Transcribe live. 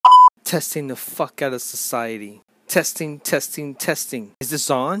testing the fuck out of society. Testing, testing, testing. Is this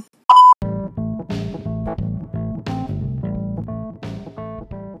on?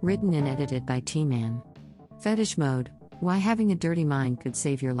 Written and edited by T-Man. Fetish Mode, Why Having a Dirty Mind Could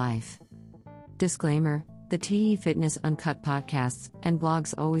Save Your Life. Disclaimer, the TE Fitness Uncut podcasts and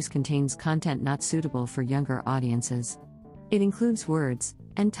blogs always contains content not suitable for younger audiences. It includes words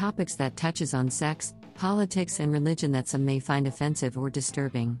and topics that touches on sex, politics and religion that some may find offensive or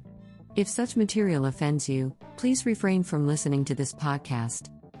disturbing. If such material offends you, please refrain from listening to this podcast.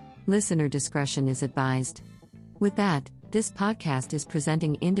 Listener discretion is advised. With that, this podcast is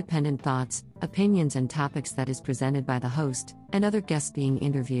presenting independent thoughts, opinions and topics that is presented by the host and other guests being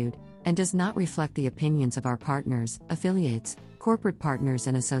interviewed, and does not reflect the opinions of our partners, affiliates, corporate partners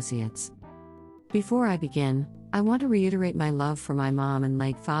and associates. Before I begin, I want to reiterate my love for my mom and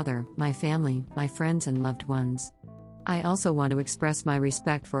late father, my family, my friends and loved ones. I also want to express my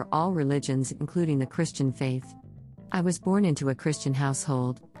respect for all religions, including the Christian faith. I was born into a Christian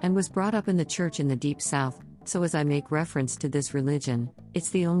household, and was brought up in the church in the Deep South, so as I make reference to this religion, it's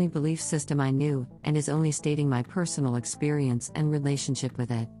the only belief system I knew, and is only stating my personal experience and relationship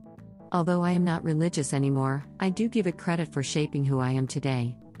with it. Although I am not religious anymore, I do give it credit for shaping who I am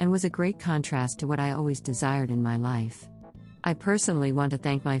today, and was a great contrast to what I always desired in my life. I personally want to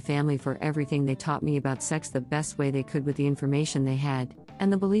thank my family for everything they taught me about sex the best way they could with the information they had,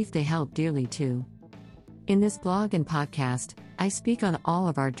 and the belief they held dearly too. In this blog and podcast, I speak on all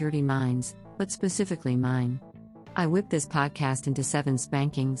of our dirty minds, but specifically mine. I whip this podcast into 7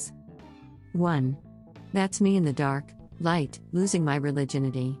 spankings. 1. That's me in the dark, light, losing my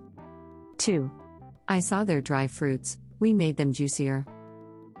virginity. 2. I saw their dry fruits, we made them juicier.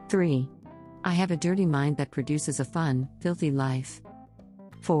 3. I have a dirty mind that produces a fun, filthy life.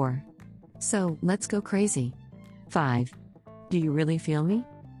 4. So, let's go crazy. 5. Do you really feel me?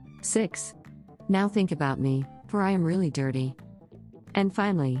 6. Now think about me, for I am really dirty. And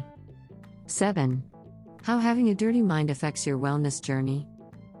finally, 7. How having a dirty mind affects your wellness journey.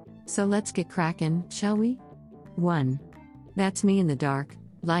 So let's get crackin', shall we? 1. That's me in the dark,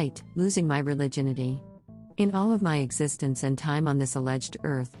 light, losing my virginity. In all of my existence and time on this alleged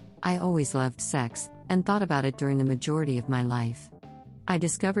earth, I always loved sex, and thought about it during the majority of my life. I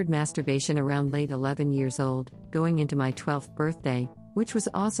discovered masturbation around late 11 years old, going into my 12th birthday, which was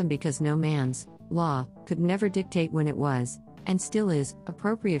awesome because no man's law could never dictate when it was, and still is,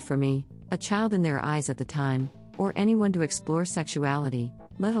 appropriate for me, a child in their eyes at the time, or anyone to explore sexuality,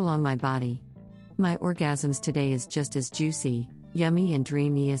 let alone my body. My orgasms today is just as juicy, yummy and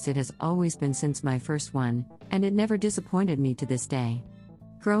dreamy as it has always been since my first one, and it never disappointed me to this day.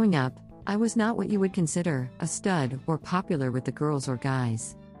 Growing up, I was not what you would consider a stud or popular with the girls or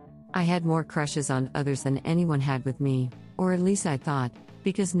guys. I had more crushes on others than anyone had with me, or at least I thought,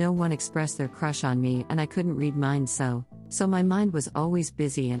 because no one expressed their crush on me and I couldn't read minds so my mind was always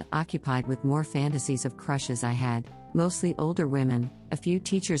busy and occupied with more fantasies of crushes I had, mostly older women, a few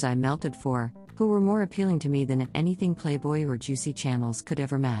teachers I melted for, who were more appealing to me than anything Playboy or Juicy channels could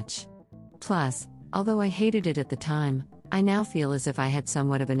ever match. Plus, although I hated it at the time, I now feel as if I had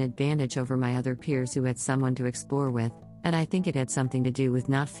somewhat of an advantage over my other peers who had someone to explore with, and I think it had something to do with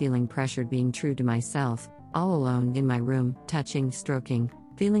not feeling pressured, being true to myself, all alone in my room, touching, stroking,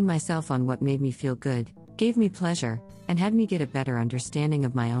 feeling myself on what made me feel good, gave me pleasure, and had me get a better understanding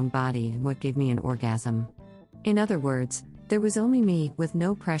of my own body and what gave me an orgasm. In other words, there was only me, with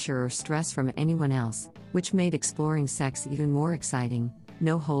no pressure or stress from anyone else, which made exploring sex even more exciting,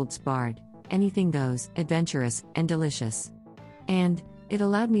 no holds barred. Anything goes, adventurous, and delicious. And it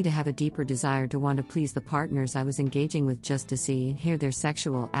allowed me to have a deeper desire to want to please the partners I was engaging with just to see and hear their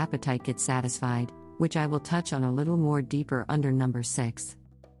sexual appetite get satisfied, which I will touch on a little more deeper under number 6.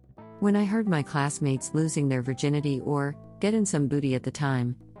 When I heard my classmates losing their virginity or getting some booty at the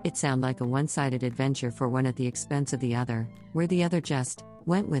time, it sounded like a one-sided adventure for one at the expense of the other, where the other just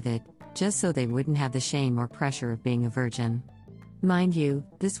went with it, just so they wouldn't have the shame or pressure of being a virgin. Mind you,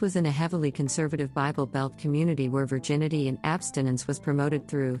 this was in a heavily conservative Bible Belt community where virginity and abstinence was promoted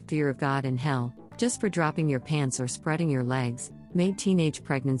through fear of God and hell, just for dropping your pants or spreading your legs, made teenage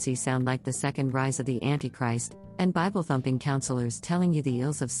pregnancy sound like the second rise of the Antichrist, and Bible-thumping counselors telling you the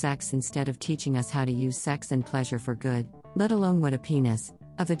ills of sex instead of teaching us how to use sex and pleasure for good, let alone what a penis,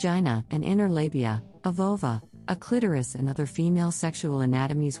 a vagina, an inner labia, a vulva, a clitoris and other female sexual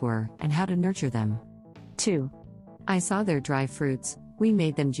anatomies were, and how to nurture them. 2. I saw their dry fruits, we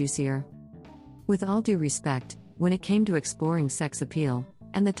made them juicier. With all due respect, when it came to exploring sex appeal,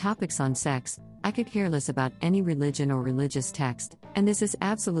 and the topics on sex, I could care less about any religion or religious text, and this is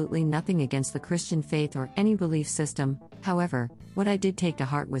absolutely nothing against the Christian faith or any belief system. However, what I did take to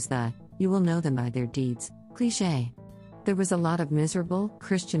heart was the you will know them by their deeds. Cliché. There was a lot of miserable,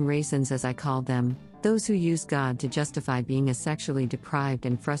 Christian raisins as I called them, those who used God to justify being a sexually deprived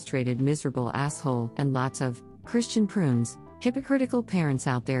and frustrated miserable asshole, and lots of Christian prunes, hypocritical parents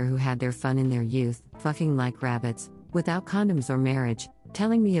out there who had their fun in their youth, fucking like rabbits, without condoms or marriage,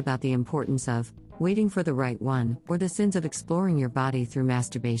 telling me about the importance of waiting for the right one, or the sins of exploring your body through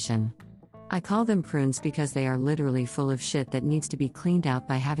masturbation. I call them prunes because they are literally full of shit that needs to be cleaned out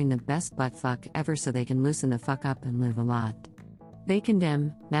by having the best butt fuck ever so they can loosen the fuck up and live a lot. They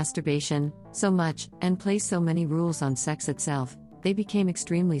condemn masturbation so much and place so many rules on sex itself, they became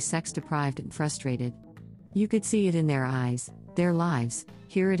extremely sex deprived and frustrated. You could see it in their eyes, their lives,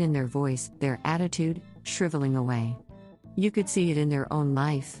 hear it in their voice, their attitude, shriveling away. You could see it in their own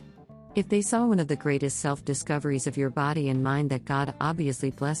life. If they saw one of the greatest self-discoveries of your body and mind that God obviously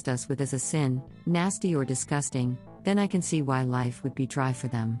blessed us with as a sin, nasty or disgusting, then I can see why life would be dry for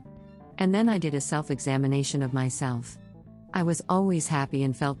them. And then I did a self-examination of myself. I was always happy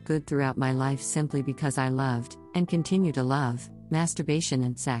and felt good throughout my life simply because I loved, and continue to love, masturbation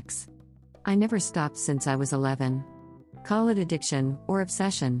and sex. I never stopped since I was 11. Call it addiction, or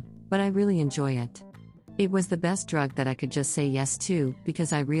obsession, but I really enjoy it. It was the best drug that I could just say yes to,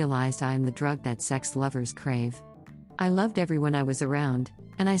 because I realized I am the drug that sex lovers crave. I loved everyone I was around,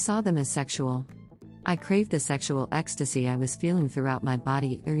 and I saw them as sexual. I craved the sexual ecstasy I was feeling throughout my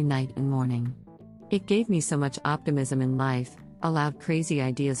body every night and morning. It gave me so much optimism in life, allowed crazy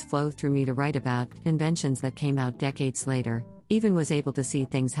ideas flow through me to write about, inventions that came out decades later, even was able to see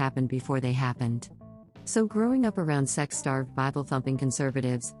things happen before they happened. So growing up around sex-starved Bible-thumping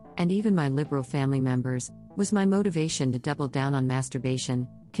conservatives, and even my liberal family members, was my motivation to double down on masturbation,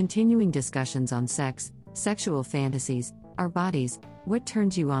 continuing discussions on sex, sexual fantasies, our bodies, what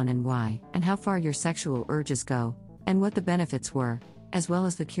turns you on and why, and how far your sexual urges go, and what the benefits were, as well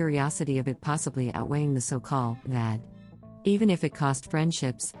as the curiosity of it possibly outweighing the so-called bad. Even if it cost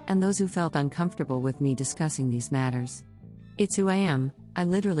friendships, and those who felt uncomfortable with me discussing these matters. It's who I am. I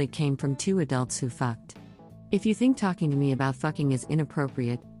literally came from two adults who fucked. If you think talking to me about fucking is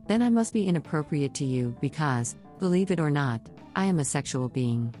inappropriate, then I must be inappropriate to you because, believe it or not, I am a sexual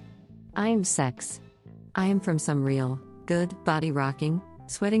being. I am sex. I am from some real, good, body rocking,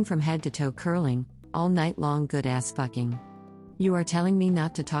 sweating from head to toe curling, all night long good ass fucking. You are telling me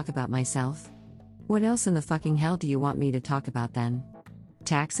not to talk about myself? What else in the fucking hell do you want me to talk about then?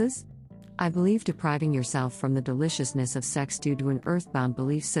 Taxes? I believe depriving yourself from the deliciousness of sex due to an earthbound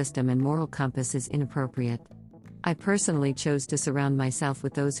belief system and moral compass is inappropriate. I personally chose to surround myself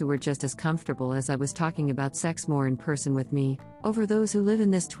with those who were just as comfortable as I was talking about sex more in person with me, over those who live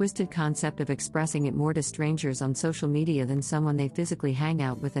in this twisted concept of expressing it more to strangers on social media than someone they physically hang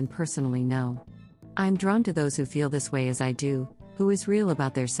out with and personally know. I'm drawn to those who feel this way as I do, who is real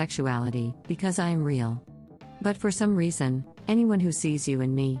about their sexuality, because I am real. But for some reason, anyone who sees you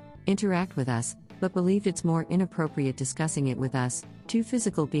and me, interact with us, but believed it's more inappropriate discussing it with us, two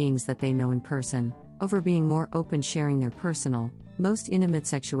physical beings that they know in person, over being more open sharing their personal, most intimate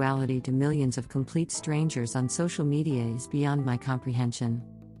sexuality to millions of complete strangers on social media is beyond my comprehension.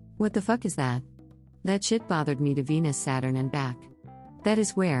 What the fuck is that? That shit bothered me to Venus, Saturn and back. That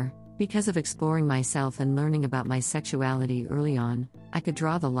is where, because of exploring myself and learning about my sexuality early on, I could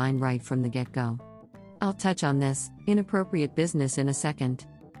draw the line right from the get-go. I'll touch on this inappropriate business in a second.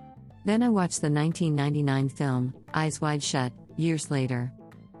 Then I watched the 1999 film, Eyes Wide Shut, years later.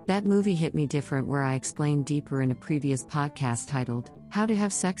 That movie hit me different, where I explained deeper in a previous podcast titled, How to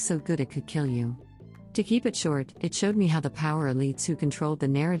Have Sex So Good It Could Kill You. To keep it short, it showed me how the power elites who controlled the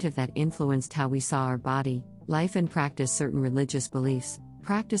narrative that influenced how we saw our body, life and practice certain religious beliefs,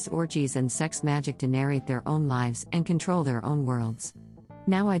 practice orgies and sex magic to narrate their own lives and control their own worlds.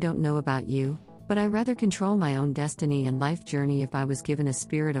 Now I don't know about you, but I rather control my own destiny and life journey if I was given a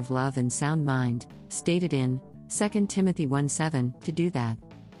spirit of love and sound mind, stated in 2 Timothy 1:7, to do that.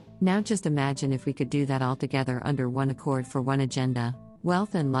 Now just imagine if we could do that all together under one accord for one agenda,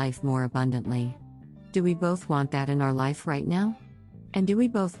 wealth and life more abundantly. Do we both want that in our life right now? And do we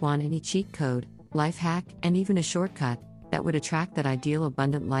both want any cheat code, life hack, and even a shortcut that would attract that ideal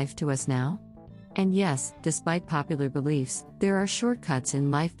abundant life to us now? And yes, despite popular beliefs, there are shortcuts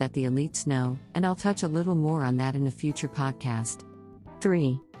in life that the elites know, and I'll touch a little more on that in a future podcast.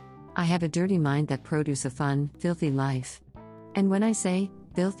 3. I have a dirty mind that produce a fun, filthy life. And when I say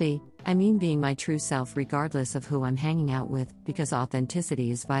filthy, I mean being my true self regardless of who I'm hanging out with, because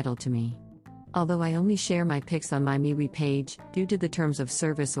authenticity is vital to me. Although I only share my pics on my MeWe page, due to the terms of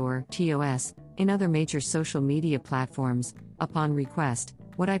service or TOS, in other major social media platforms, upon request,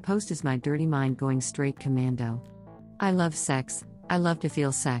 what I post is my dirty mind going straight commando. I love sex, I love to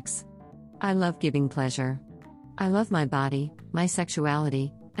feel sex. I love giving pleasure. I love my body, my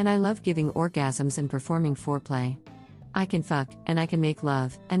sexuality, and I love giving orgasms and performing foreplay. I can fuck, and I can make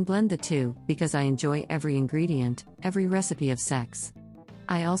love, and blend the two, because I enjoy every ingredient, every recipe of sex.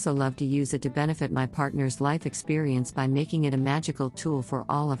 I also love to use it to benefit my partner's life experience by making it a magical tool for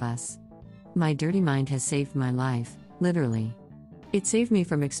all of us. My dirty mind has saved my life, literally. It saved me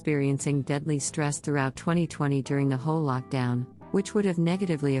from experiencing deadly stress throughout 2020 during the whole lockdown, which would have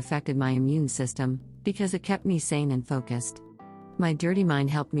negatively affected my immune system, because it kept me sane and focused. My dirty mind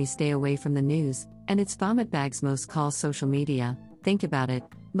helped me stay away from the news, and its vomit bags most call social media. Think about it,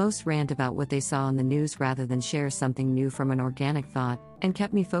 most rant about what they saw on the news rather than share something new from an organic thought, and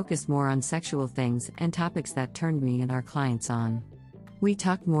kept me focused more on sexual things and topics that turned me and our clients on. We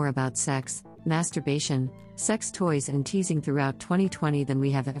talked more about sex, masturbation, sex toys and teasing throughout 2020 than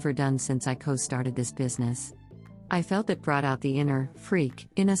we have ever done since I co-started this business. I felt it brought out the inner freak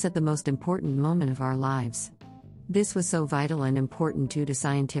in us at the most important moment of our lives. This was so vital and important due to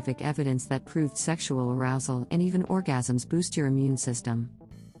scientific evidence that proved sexual arousal and even orgasms boost your immune system.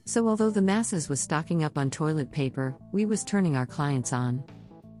 So although the masses was stocking up on toilet paper, we was turning our clients on.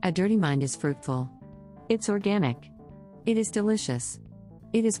 A dirty mind is fruitful. It's organic. It is delicious.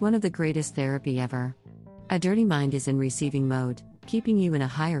 It is one of the greatest therapy ever. A dirty mind is in receiving mode, keeping you in a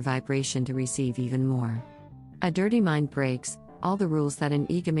higher vibration to receive even more. A dirty mind breaks all the rules that an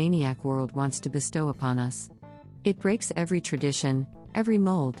egomaniac world wants to bestow upon us. It breaks every tradition, every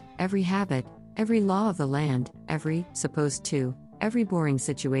mold, every habit, every law of the land, every boring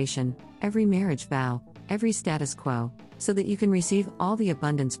situation, every marriage vow, every status quo, so that you can receive all the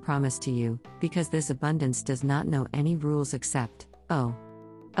abundance promised to you, because this abundance does not know any rules except, oh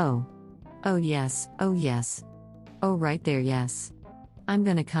yes, oh right there, yes. I'm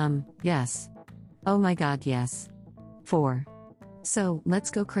gonna come, yes. Oh my god, yes. 4. So, let's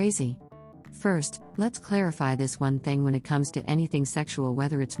go crazy. First, let's clarify this one thing when it comes to anything sexual,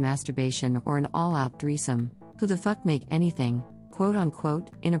 whether it's masturbation or an all-out threesome. Who the fuck make anything, quote-unquote,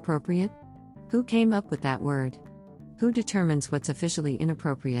 inappropriate? Who came up with that word? Who determines what's officially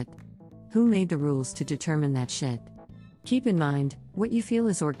inappropriate? Who made the rules to determine that shit? Keep in mind, what you feel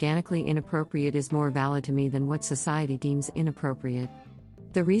is organically inappropriate is more valid to me than what society deems inappropriate.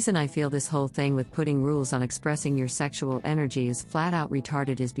 The reason I feel this whole thing with putting rules on expressing your sexual energy is flat out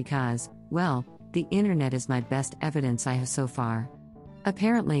retarded is because, well, the internet is my best evidence I have so far.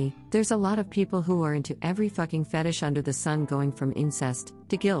 Apparently, there's a lot of people who are into every fucking fetish under the sun, going from incest,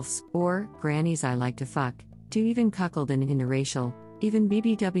 to gilfs, or grannies I like to fuck, to even cuckold and interracial, even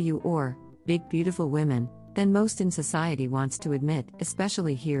BBW or big beautiful women, than most in society wants to admit,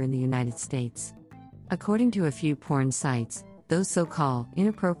 especially here in the United States. According to a few porn sites, those so-called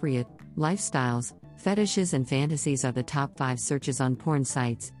inappropriate lifestyles, fetishes and fantasies are the top 5 searches on porn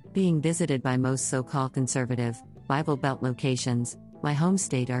sites, being visited by most so-called conservative, Bible Belt locations. My home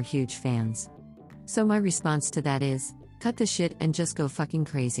state are huge fans. So my response to that is, cut the shit and just go fucking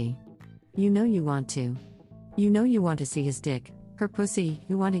crazy. You know you want to. You know you want to see his dick, her pussy,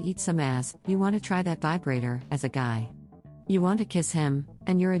 you want to eat some ass, you want to try that vibrator, as a guy. You want to kiss him,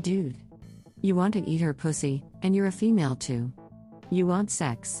 and you're a dude. You want to eat her pussy, and you're a female too. You want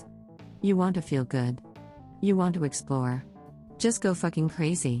sex. You want to feel good. You want to explore. Just go fucking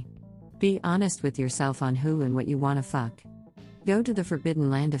crazy. Be honest with yourself on who and what you want to fuck. Go to the forbidden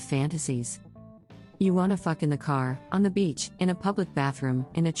land of fantasies. You want to fuck in the car, on the beach, in a public bathroom,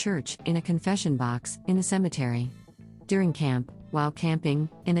 in a church, in a confession box, in a cemetery. During camp, while camping,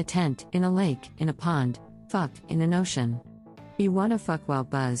 in a tent, in a lake, in a pond, fuck, in an ocean. You want to fuck while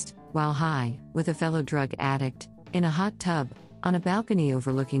buzzed, while high, with a fellow drug addict, in a hot tub, on a balcony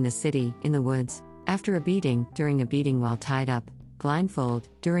overlooking the city, in the woods, after a beating, during a beating while tied up, blindfold,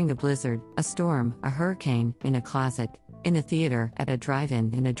 during a blizzard, a storm, a hurricane, in a closet, in a theater, at a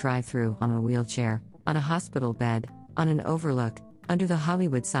drive-in, in a drive-thru, on a wheelchair, on a hospital bed, on an overlook, under the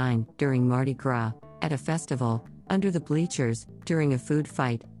Hollywood sign, during Mardi Gras, at a festival, under the bleachers, during a food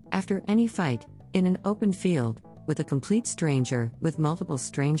fight, after any fight, in an open field, with a complete stranger, with multiple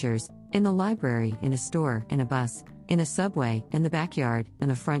strangers, in the library, in a store, in a bus, in a subway, in the backyard, in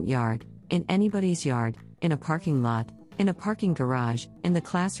the front yard, in anybody's yard, in a parking lot, in a parking garage, in the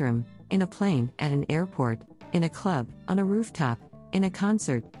classroom, in a plane, at an airport, in a club, on a rooftop, in a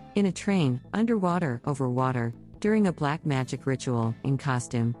concert, in a train, underwater, over water, during a black magic ritual, in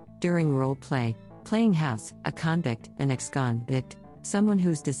costume, during role play, playing house, a convict, an ex-convict, someone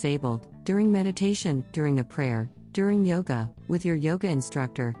who's disabled, during meditation, during a prayer, during yoga, with your yoga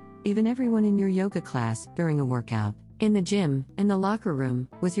instructor, even everyone in your yoga class, during a workout, in the gym, in the locker room,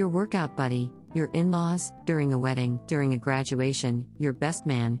 with your workout buddy, your in-laws, during a wedding, during a graduation, your best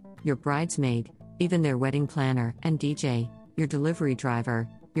man, your bridesmaid, even their wedding planner and DJ, your delivery driver,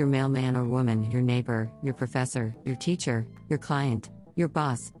 your mailman or woman, your neighbor, your professor, your teacher, your client, your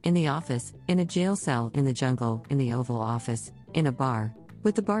boss, in the office, in a jail cell, in the jungle, in the Oval Office, in a bar,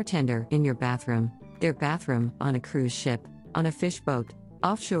 with the bartender, in your bathroom, their bathroom, on a cruise ship, on a fish boat,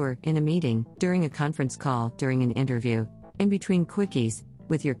 offshore, in a meeting, during a conference call, during an interview, in between quickies,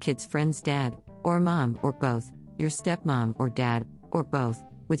 with your kid's friend's dad, or mom, or both, your stepmom or dad, or both,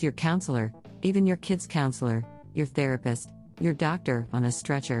 with your counselor, even your kid's counselor, your therapist, your doctor, on a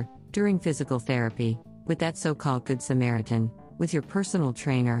stretcher, during physical therapy, with that so-called Good Samaritan, with your personal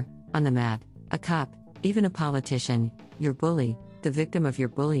trainer, on the mat, a cop, even a politician, your bully, the victim of your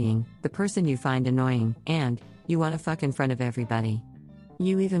bullying, the person you find annoying, and, you want to fuck in front of everybody.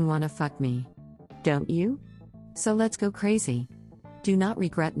 You even want to fuck me. Don't you? So let's go crazy. Do not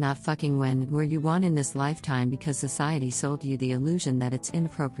regret not fucking when and where you want in this lifetime because society sold you the illusion that it's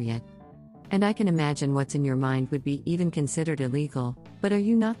inappropriate. And I can imagine what's in your mind would be even considered illegal, but are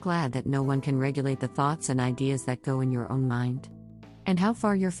you not glad that no one can regulate the thoughts and ideas that go in your own mind? And how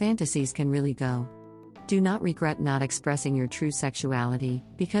far your fantasies can really go? Do not regret not expressing your true sexuality,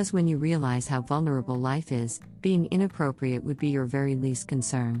 because when you realize how vulnerable life is, being inappropriate would be your very least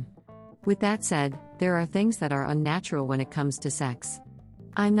concern. With that said, there are things that are unnatural when it comes to sex.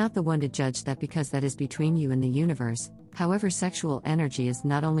 I'm not the one to judge that because that is between you and the universe. However, sexual energy is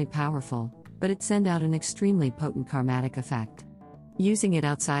not only powerful, but it sends out an extremely potent karmatic effect. Using it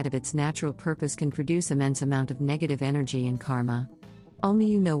outside of its natural purpose can produce immense amount of negative energy and karma. Only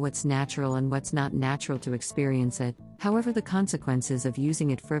you know what's natural and what's not natural to experience it. However, the consequences of using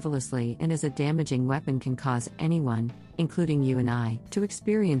it frivolously and as a damaging weapon can cause anyone, including you and I, to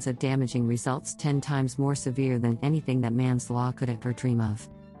experience a damaging results 10 times more severe than anything that man's law could ever dream of.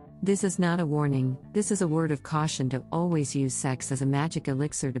 This is not a warning, this is a word of caution to always use sex as a magic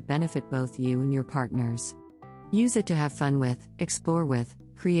elixir to benefit both you and your partners. Use it to have fun with, explore with,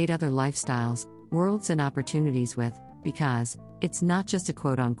 create other lifestyles, worlds and opportunities with, because it's not just a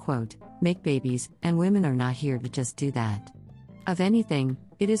quote-unquote, make babies, and women are not here to just do that. Of anything,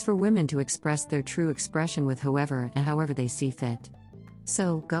 it is for women to express their true expression with whoever and however they see fit.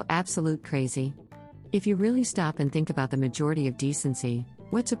 So, go absolute crazy. If you really stop and think about the majority of decency,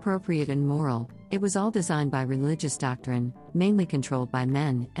 what's appropriate and moral, it was all designed by religious doctrine, mainly controlled by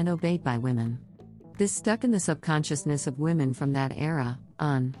men and obeyed by women. This stuck in the subconsciousness of women from that era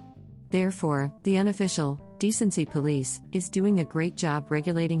on. Therefore, the unofficial decency police is doing a great job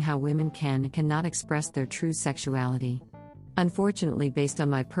regulating how women can and cannot express their true sexuality. Unfortunately, based on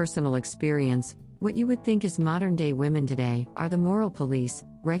my personal experience, what you would think is modern-day women today are the moral police,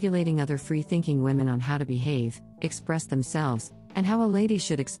 regulating other free-thinking women on how to behave, express themselves, and how a lady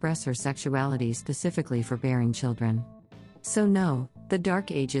should express her sexuality specifically for bearing children. So no, the Dark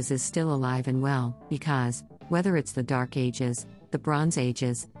Ages is still alive and well, because, whether it's the Dark Ages, the Bronze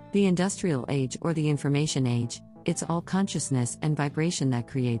Ages, the Industrial Age or the Information Age, it's all consciousness and vibration that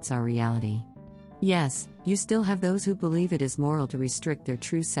creates our reality. Yes, you still have those who believe it is moral to restrict their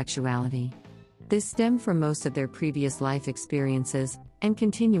true sexuality. This stemmed from most of their previous life experiences, and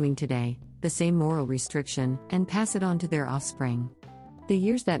continuing today, the same moral restriction, and pass it on to their offspring. The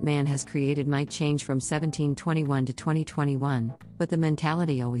years that man has created might change from 1721 to 2021, but the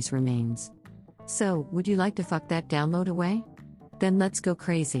mentality always remains. So, would you like to fuck that download away? Then let's go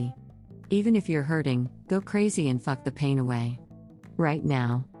crazy. Even if you're hurting, go crazy and fuck the pain away. Right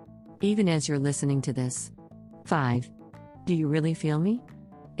now. Even as you're listening to this. 5. Do you really feel me?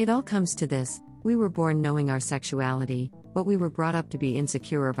 It all comes to this: we were born knowing our sexuality, but we were brought up to be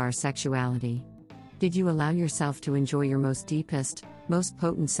insecure of our sexuality. Did you allow yourself to enjoy your most deepest, most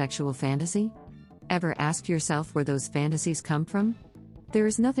potent sexual fantasy? Ever ask yourself where those fantasies come from? There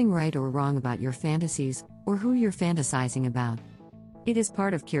is nothing right or wrong about your fantasies, or who you're fantasizing about. It is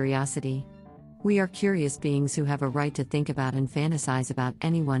part of curiosity. We are curious beings who have a right to think about and fantasize about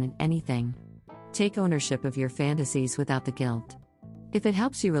anyone and anything. Take ownership of your fantasies without the guilt. If it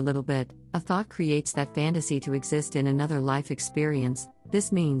helps you a little bit, a thought creates that fantasy to exist in another life experience.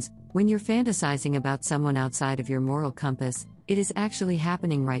 This means, when you're fantasizing about someone outside of your moral compass, it is actually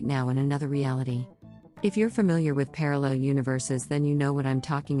happening right now in another reality. If you're familiar with parallel universes, then you know what I'm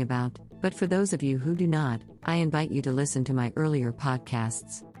talking about, but for those of you who do not, I invite you to listen to my earlier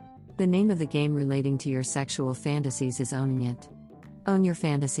podcasts. The name of the game relating to your sexual fantasies is owning it. Own your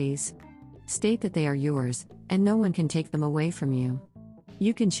fantasies. State that they are yours, and no one can take them away from you.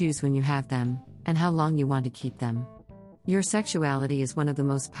 You can choose when you have them, and how long you want to keep them. Your sexuality is one of the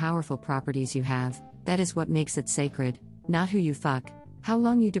most powerful properties you have. That is what makes it sacred, not who you fuck, how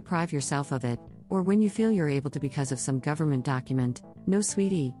long you deprive yourself of it, or when you feel you're able to because of some government document. No,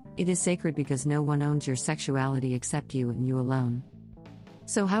 sweetie, it is sacred because no one owns your sexuality except you and you alone.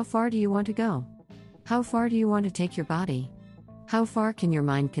 So how far do you want to go? How far do you want to take your body? How far can your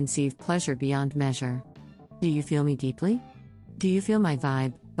mind conceive pleasure beyond measure? Do you feel me deeply? Do you feel my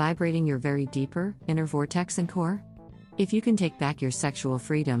vibe, vibrating your very deeper, inner vortex and core? If you can take back your sexual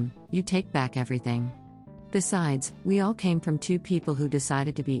freedom, you take back everything. Besides, we all came from two people who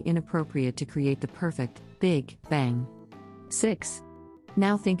decided to be inappropriate to create the perfect, big, bang. 6.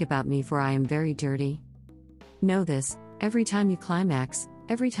 Now think about me, for I am very dirty. Know this, every time you climax,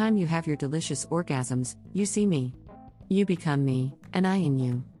 every time you have your delicious orgasms, you see me. You become me, and I in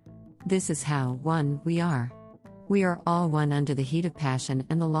you. This is how one we are. We are all one under the heat of passion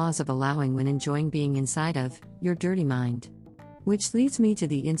and the laws of allowing when enjoying being inside of your dirty mind. Which leads me to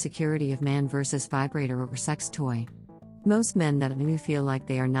the insecurity of man versus vibrator or sex toy. Most men that I knew feel like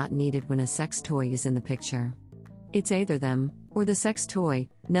they are not needed when a sex toy is in the picture. It's either them, or the sex toy,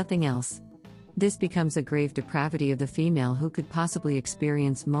 nothing else. This becomes a grave depravity of the female who could possibly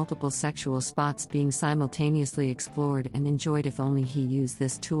experience multiple sexual spots being simultaneously explored and enjoyed if only he used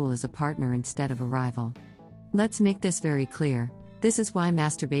this tool as a partner instead of a rival. Let's make this very clear. This is why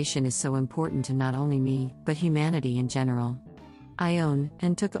masturbation is so important to not only me, but humanity in general. I own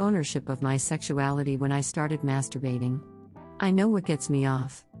and took ownership of my sexuality when I started masturbating. I know what gets me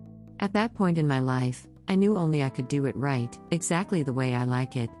off. At that point in my life, I knew only I could do it right, exactly the way I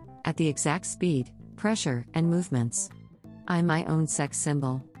like it, at the exact speed, pressure, and movements. I'm my own sex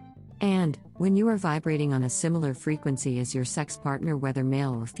symbol. And, when you are vibrating on a similar frequency as your sex partner, whether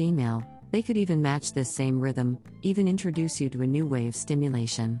male or female, they could even match this same rhythm, even introduce you to a new way of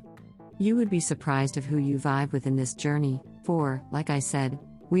stimulation. You would be surprised of who you vibe with in this journey, for, like I said,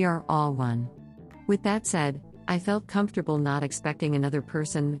 we are all one. With that said, I felt comfortable not expecting another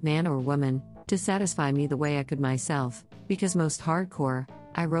person, man or woman, to satisfy me the way I could myself, because most hardcore,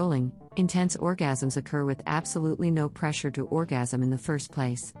 eye-rolling, intense orgasms occur with absolutely no pressure to orgasm in the first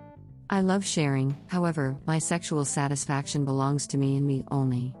place. I love sharing, however, my sexual satisfaction belongs to me and me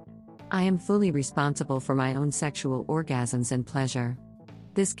only. I am fully responsible for my own sexual orgasms and pleasure.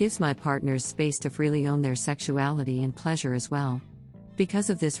 This gives my partners space to freely own their sexuality and pleasure as well. Because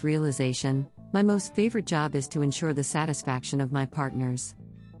of this realization, my most favorite job is to ensure the satisfaction of my partners.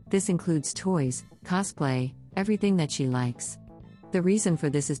 This includes toys, cosplay, everything that she likes. The reason for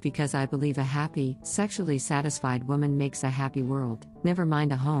this is because I believe a happy, sexually satisfied woman makes a happy world, never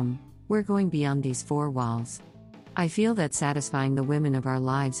mind a home. We're going beyond these four walls. I feel that satisfying the women of our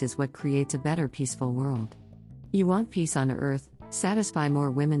lives is what creates a better, peaceful world. You want peace on earth? Satisfy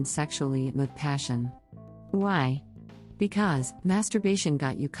more women sexually and with passion. Why? Because masturbation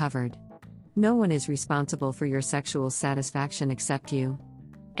got you covered. No one is responsible for your sexual satisfaction except you.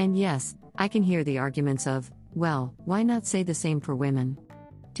 And yes, I can hear the arguments of, well, why not say the same for women?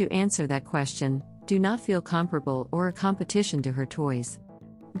 To answer that question, do not feel comparable or a competition to her toys.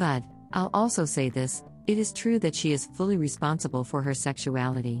 But, I'll also say this, it is true that she is fully responsible for her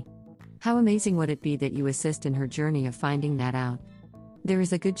sexuality. How amazing would it be that you assist in her journey of finding that out? There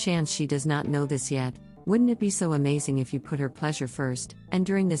is a good chance she does not know this yet. Wouldn't it be so amazing if you put her pleasure first, and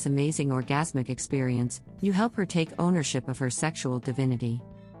during this amazing orgasmic experience, you help her take ownership of her sexual divinity?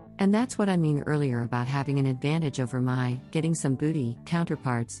 And that's what I mean earlier about having an advantage over my getting some booty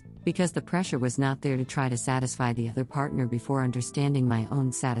counterparts, because the pressure was not there to try to satisfy the other partner before understanding my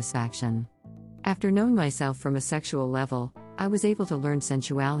own satisfaction. After knowing myself from a sexual level, I was able to learn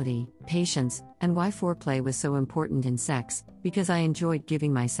sensuality, patience, and why foreplay was so important in sex, because I enjoyed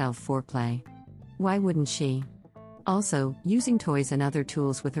giving myself foreplay. Why wouldn't she? Also, using toys and other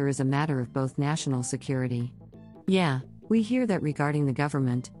tools with her is a matter of both national security. Yeah, we hear that regarding the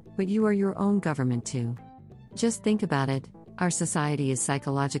government, but you are your own government too. Just think about it, our society is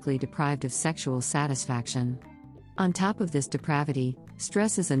psychologically deprived of sexual satisfaction. On top of this depravity,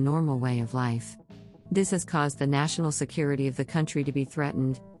 stress is a normal way of life. This has caused the national security of the country to be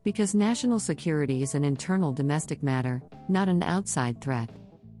threatened, because national security is an internal domestic matter, not an outside threat.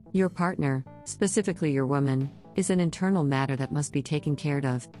 Your partner, specifically your woman, is an internal matter that must be taken care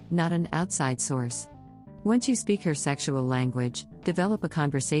of, not an outside source. Once you speak her sexual language, develop a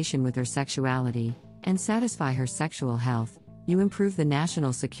conversation with her sexuality, and satisfy her sexual health, you improve the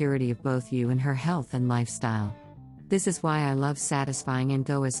national security of both you and her health and lifestyle. This is why I love satisfying and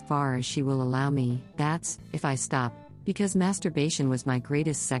go as far as she will allow me, that's, if I stop, because masturbation was my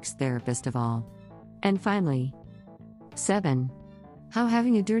greatest sex therapist of all. And finally, 7. How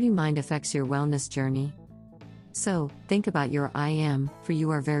having a dirty mind affects your wellness journey. So, think about your I am, for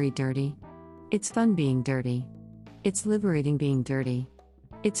you are very dirty. It's fun being dirty. It's liberating being dirty.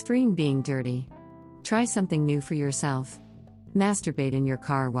 It's freeing being dirty. Try something new for yourself. Masturbate in your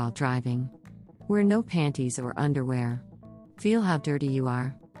car while driving. Wear no panties or underwear. Feel how dirty you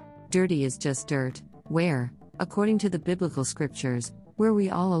are. Dirty is just dirt, where, according to the biblical scriptures, where we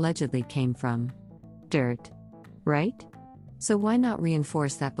all allegedly came from. Dirt. Right? So why not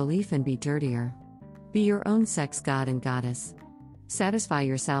reinforce that belief and be dirtier? Be your own sex god and goddess. Satisfy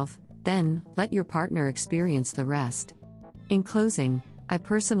yourself, then, let your partner experience the rest. In closing, I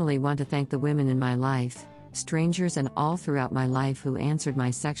personally want to thank the women in my life, strangers and all throughout my life who answered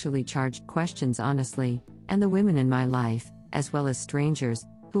my sexually charged questions honestly, and the women in my life, as well as strangers,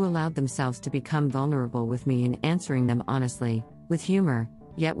 who allowed themselves to become vulnerable with me in answering them honestly, with humor,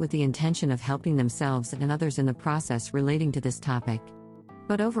 yet with the intention of helping themselves and others in the process relating to this topic.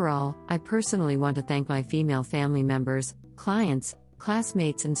 But overall, I personally want to thank my female family members, clients,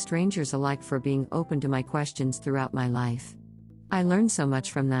 classmates and strangers alike for being open to my questions throughout my life. I learned so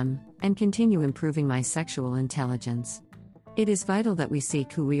much from them, and continue improving my sexual intelligence. It is vital that we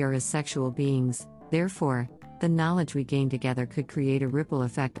seek who we are as sexual beings, therefore, the knowledge we gain together could create a ripple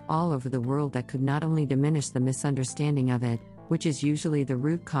effect all over the world that could not only diminish the misunderstanding of it, which is usually the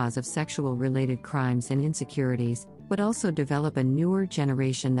root cause of sexual-related crimes and insecurities, but also develop a newer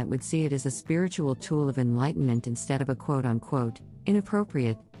generation that would see it as a spiritual tool of enlightenment instead of a quote-unquote,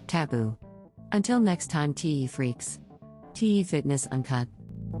 inappropriate, taboo. Until next time TE Freaks. TE Fitness Uncut.